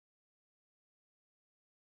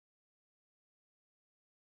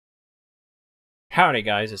Howdy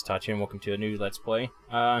guys, it's Tachi and welcome to a new Let's Play.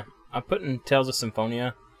 I'm putting Tales of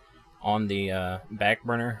Symphonia on the back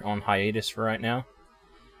burner on hiatus for right now.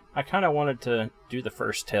 I kind of wanted to do the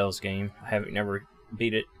first Tales game. I haven't never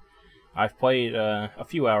beat it. I've played a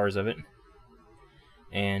few hours of it.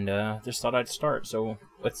 And just thought I'd start. So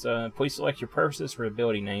let's please select your preferences for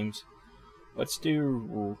ability names. Let's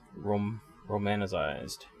do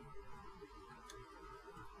romanized.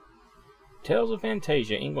 Tales of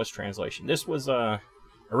Phantasia, English translation. This was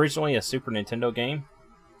originally a Super Nintendo game.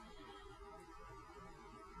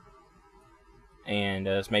 And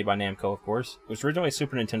it's made by Namco, of course. It was originally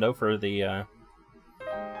Super Nintendo for the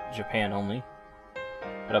Japan only.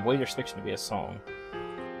 But I believe there's fixing to be a song.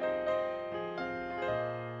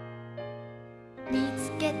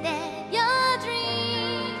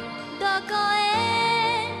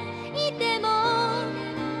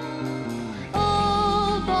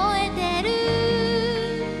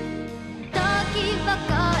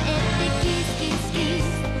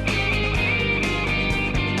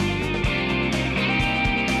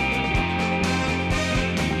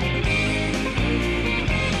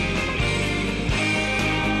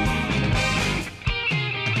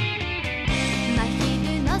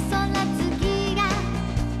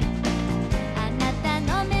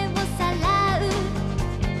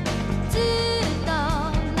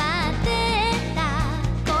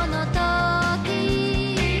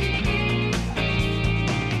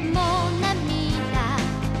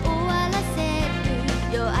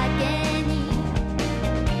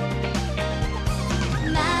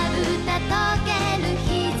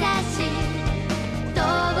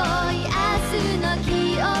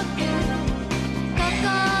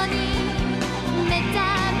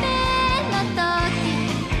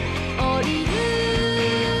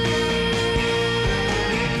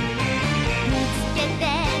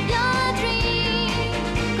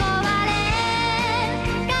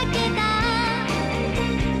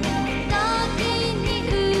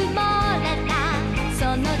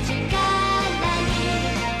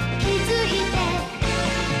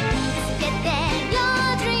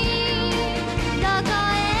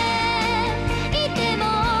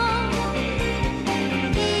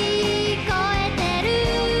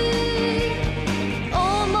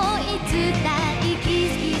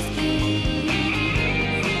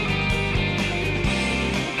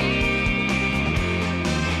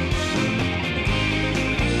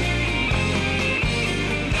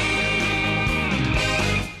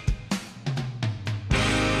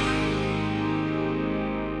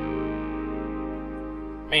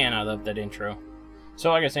 Man, I love that intro. So,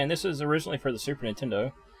 like I was saying, this is originally for the Super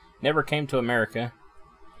Nintendo. Never came to America.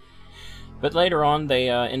 But later on, they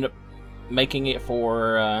ended up making it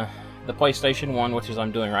for the PlayStation 1, which is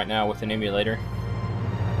I'm doing right now with an emulator.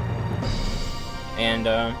 And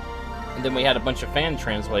then we had a bunch of fan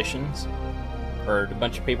translations. Or a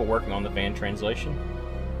bunch of people working on the fan translation.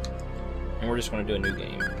 And we're just going to do a new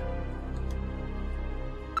game.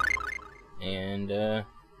 And,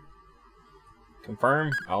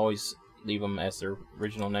 confirm. I always leave them as their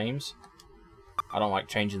original names. I don't like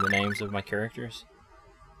changing the names of my characters.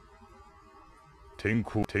 We have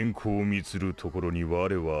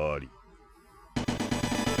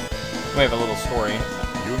a little story.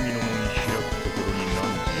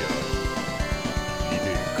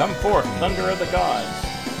 Come forth, thunder of the gods.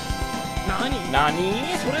 Nani? Nani?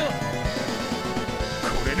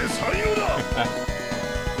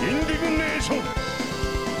 Indignation!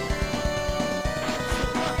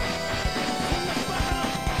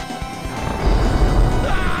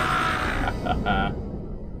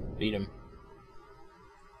 Beat him.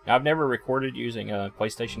 Now, I've never recorded using a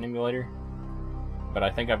PlayStation emulator, but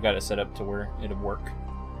I think I've got it set up to where it'll work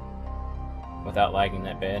without lagging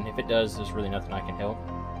that bad. If it does, there's really nothing I can help.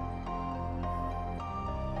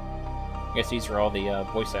 I guess these are all the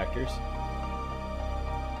voice actors.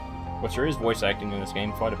 Which there is voice acting in this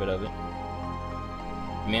game, quite a bit of it.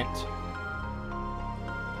 Mint.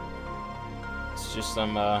 It's just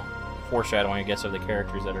some foreshadowing, I guess, of the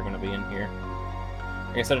characters that are going to be in here.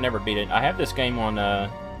 Like I said, I never beat it. I have this game on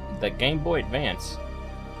the Game Boy Advance,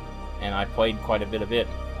 and I played quite a bit of it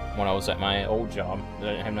when I was at my old job that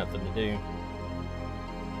I didn't have nothing to do.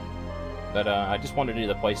 But I just wanted to do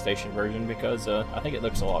the PlayStation version because I think it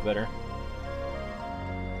looks a lot better.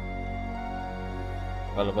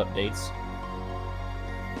 A lot of updates.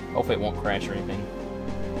 Hopefully it won't crash or anything.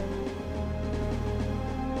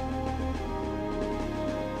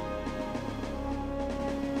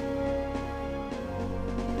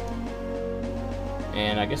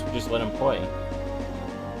 And I guess we just let him play.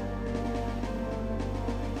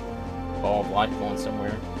 Ball of life going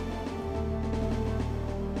somewhere.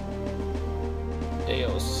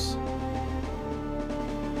 Deus.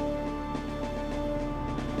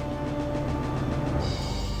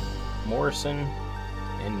 Morrison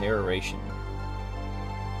and narration.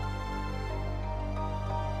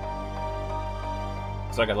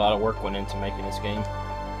 Looks like a lot of work went into making this game.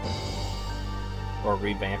 Or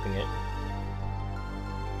revamping it.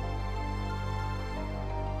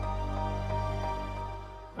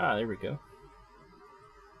 Ah, there we go.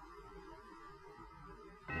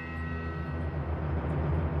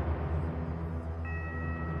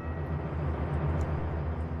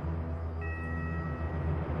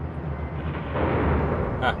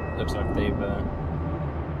 Ah, looks like they've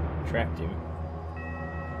trapped him.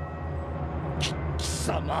 貴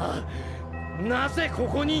様、なぜこ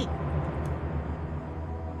こに？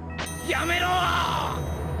やめろ!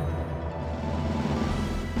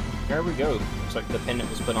 There we go. Looks like the pendant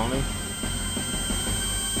was put on him.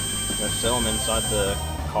 Gonna sell him inside the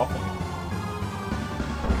coffin.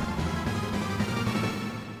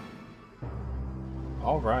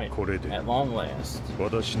 Alright, at long last.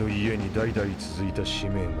 私の家に代々続いた使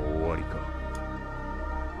命も終わりか。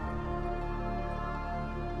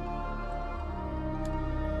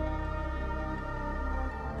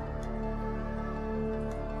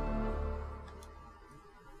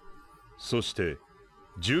そして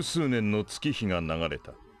十数年の月日が流れ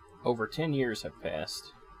た。Over 10 years have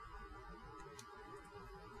passed.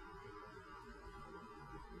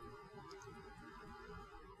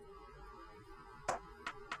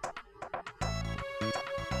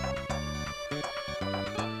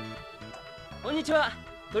 Konnichiwa,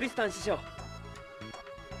 トリスタン師匠。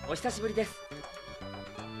お久しぶりです。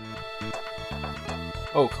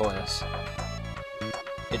Oh, class.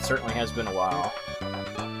 It certainly has been a while.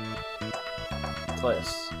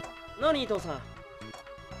 Class. 何、父さん。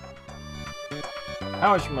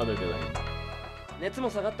 How is your mother doing? 熱も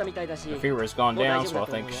下がったみたいだし。 The fever has gone down, so I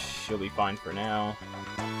think she'll be fine for now.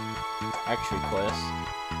 Actually, class,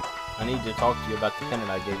 I need to talk to you about the pendant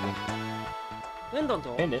I gave you. ペンダン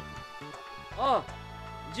ト？ Pendant? あ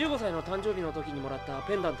あ、15歳の誕生日の時にもらった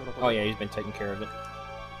ペンダントのこと。 Oh yeah, he's been taking care of it.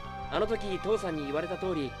 あの時父さんに言われた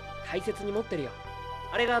通り大切に持ってるよ。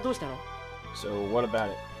あれがどうしたの？ So what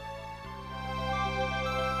about it?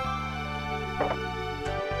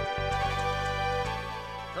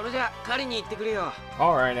 それじゃ狩りに行ってくるよ。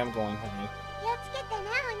 Alright, I'm going, honey. 気をつけてね、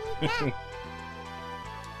お兄ちゃん。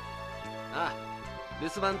ああ、留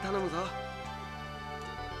守番頼むぞ。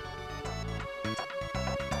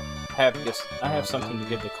 I have something to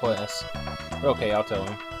give to class. Okay, I'll tell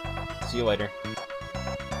him. See you later.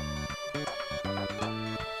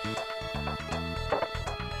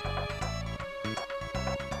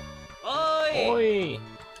 Oi! Oi!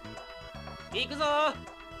 行くぞ。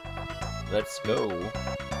 Let's go.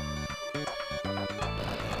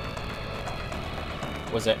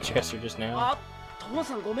 Was that Chester just now? あ、父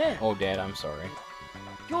さんごめん。 Oh, Dad, I'm sorry.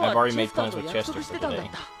 今日 I've は already チェ made スター plans と with 約 Chester 束し for てたんだっ today.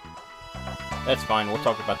 た。 That's fine, we'll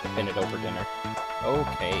talk about the pendant over dinner.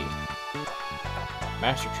 Okay.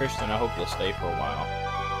 Master Tristan, I hope you'll stay for a while.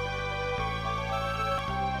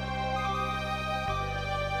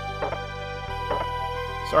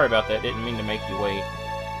 Sorry about that, didn't mean to make you wait.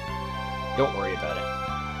 Don't worry about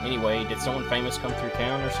it. Anyway, did someone famous come through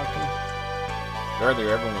town or something?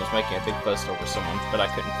 Earlier, everyone was making a big fuss over someone, but I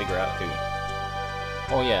couldn't figure out who.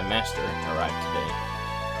 Oh yeah, Master arrived today.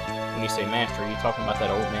 When you say Master, are you talking about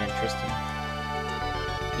that old man Tristan?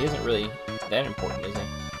 He isn't really that important, is he?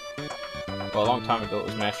 Well, a long time ago it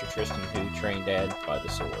was Master Tristan who trained Dad by the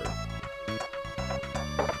sword.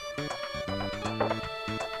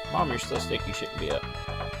 Mom, you're still sick, you shouldn't be up.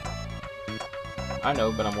 I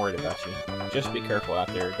know, but I'm worried about you. Just be careful out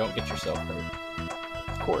there, don't get yourself hurt.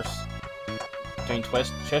 Of course. Between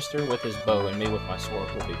Chester with his bow and me with my sword,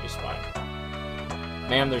 we'll be just fine.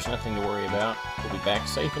 Ma'am, there's nothing to worry about. We'll be back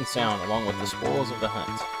safe and sound along with the spoils of the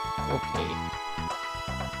hunt. Okay.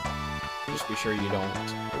 Just be sure you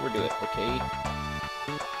don't overdo it, okay?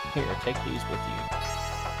 Here, take these with you.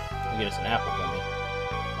 We'll get us an apple gummy.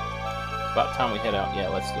 It's about time we head out. Yeah,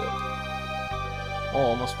 let's do it. Oh,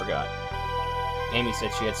 almost forgot. Amy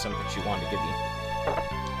said she had something she wanted to give you.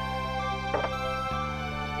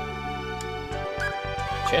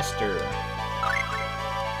 Chester.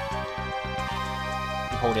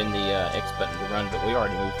 Hold in the X button to run, but we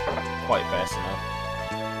already moved quite fast enough.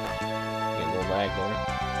 Get a little lag there.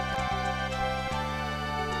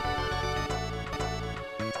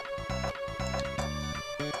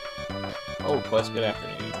 Oh, plus good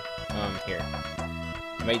afternoon. Here.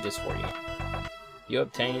 I made this for you. You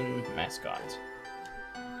obtain mascot.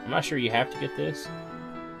 I'm not sure you have to get this.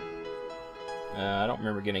 I don't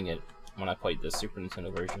remember getting it when I played the Super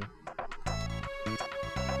Nintendo version.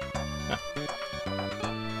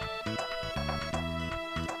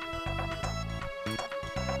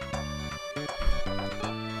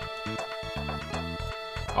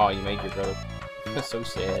 Oh, you made your brother. That's so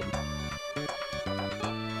sad.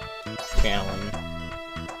 Channeling.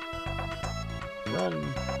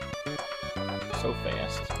 Run. So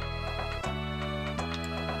fast.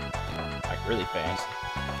 Like, really fast.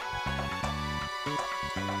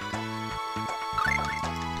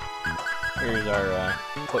 Here's our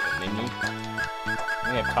equipment menu.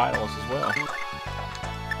 We have titles as well.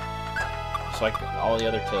 Just like all the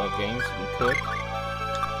other Tales games, you can cook.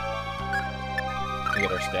 We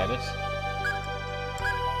get our status.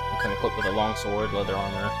 We come equipped with a longsword, leather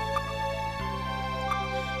armor.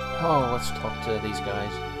 Oh, let's talk to these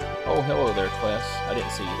guys. Oh, hello there, Quest. I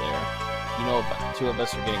didn't see you there. You know, two of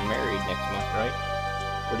us are getting married next month, right?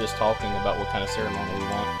 We're just talking about what kind of ceremony we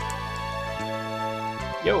want.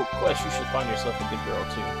 Yo, Quest, you should find yourself a good girl,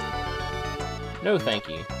 too. No, thank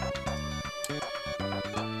you.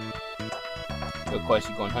 Yo, Quest,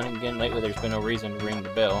 you going hunting again? Lately, there's been no reason to ring the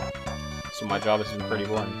bell. So my job has been pretty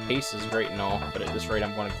boring. Peace is great and all, but at this rate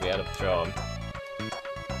I'm going to be out of a job.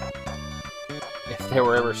 If there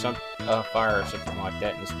were ever some fire or something like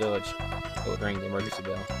that in this village, it would ring the emergency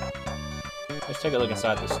bell. Let's take a look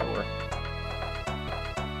inside the store.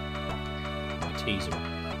 A teaser.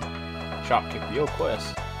 Shopkeeper, yo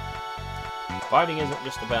Quest. Fighting isn't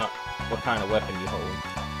just about what kind of weapon you hold.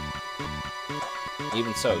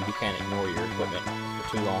 Even so, you can't ignore your equipment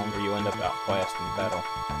for too long or you end up outclassed in battle.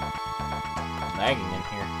 Lagging in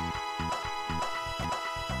here.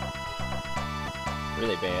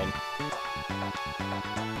 Really bad.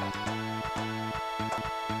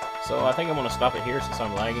 So I think I'm going to stop it here since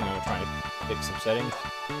I'm lagging. I'm trying to fix some settings.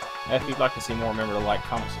 If you'd like to see more, remember to like,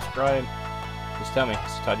 comment, subscribe. Just tell me.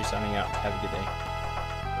 This is Taji signing out. Have a good day.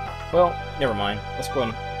 Well, never mind. Let's go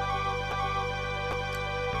ahead and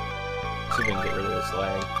see if we can get rid of this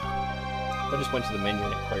lag. I just went to the menu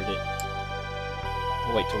and it cleared it.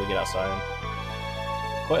 We'll wait till we get outside.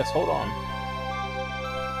 Quest, hold on.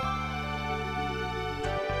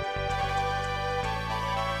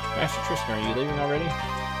 Master Tristan, are you leaving already?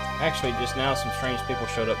 Actually, just now some strange people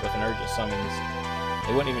showed up with an urgent summons.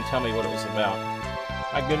 They wouldn't even tell me what it was about.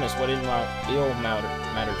 My goodness, what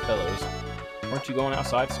ill-mannered fellows. Weren't you going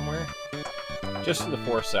outside somewhere? Just to the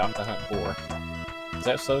forest south to hunt boar. Is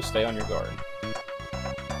that so? Stay on your guard.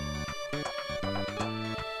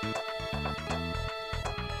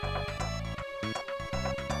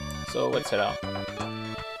 So let's head out.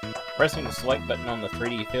 Pressing the select button on the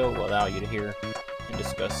 3D field will allow you to hear and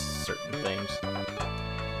discuss certain things.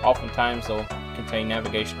 Oftentimes they'll contain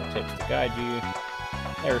navigational tips to guide you.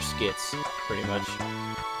 They're skits, pretty much.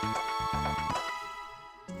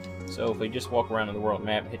 So if we just walk around in the world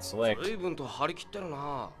map and hit select.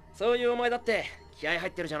 そういうお前だって気合入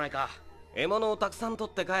ってるじゃないか。獲物をたくさん取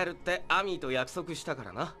って帰るってアミーと約束したか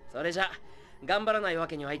らな。それじゃ頑張らないわ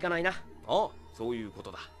けにはいかないな。ああ、そういうこ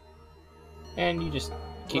とだ。And you just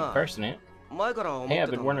keep pressing it. 前から思ってた Hey,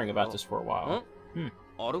 I've been wondering about this for a while.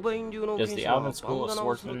 Does the Alvin School of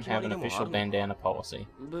Swordsmen have an official bandana policy?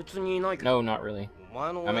 別にないけど。 No, not really.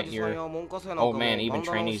 I meant your old man, even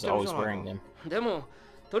trainees always wearing them. でも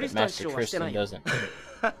トリ But スタン Master 師匠はしてな Tristan いよ。 doesn't.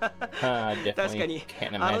 I 確か definitely に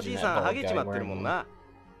can't あの imagine じい that さんハ bald ゲち guy まってる wearing もん one. な。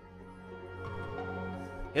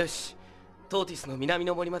よし、トーティスの南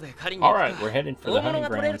の森まで借りに行く Alright, か。 we're heading for 大 the 物 hunting が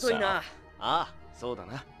取れ ground るといい south. な。ああ、そうだ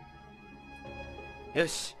な。よ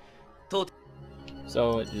し、トーティ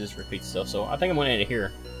So it just repeats itself. So I think I'm going to end it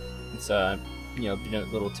here. It's you know, a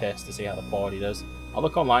little test to see how the quality does. I'll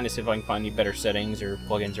look online to see if I can find any better settings or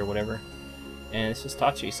plugins or whatever. And this is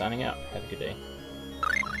Tachi signing out. Have a good day.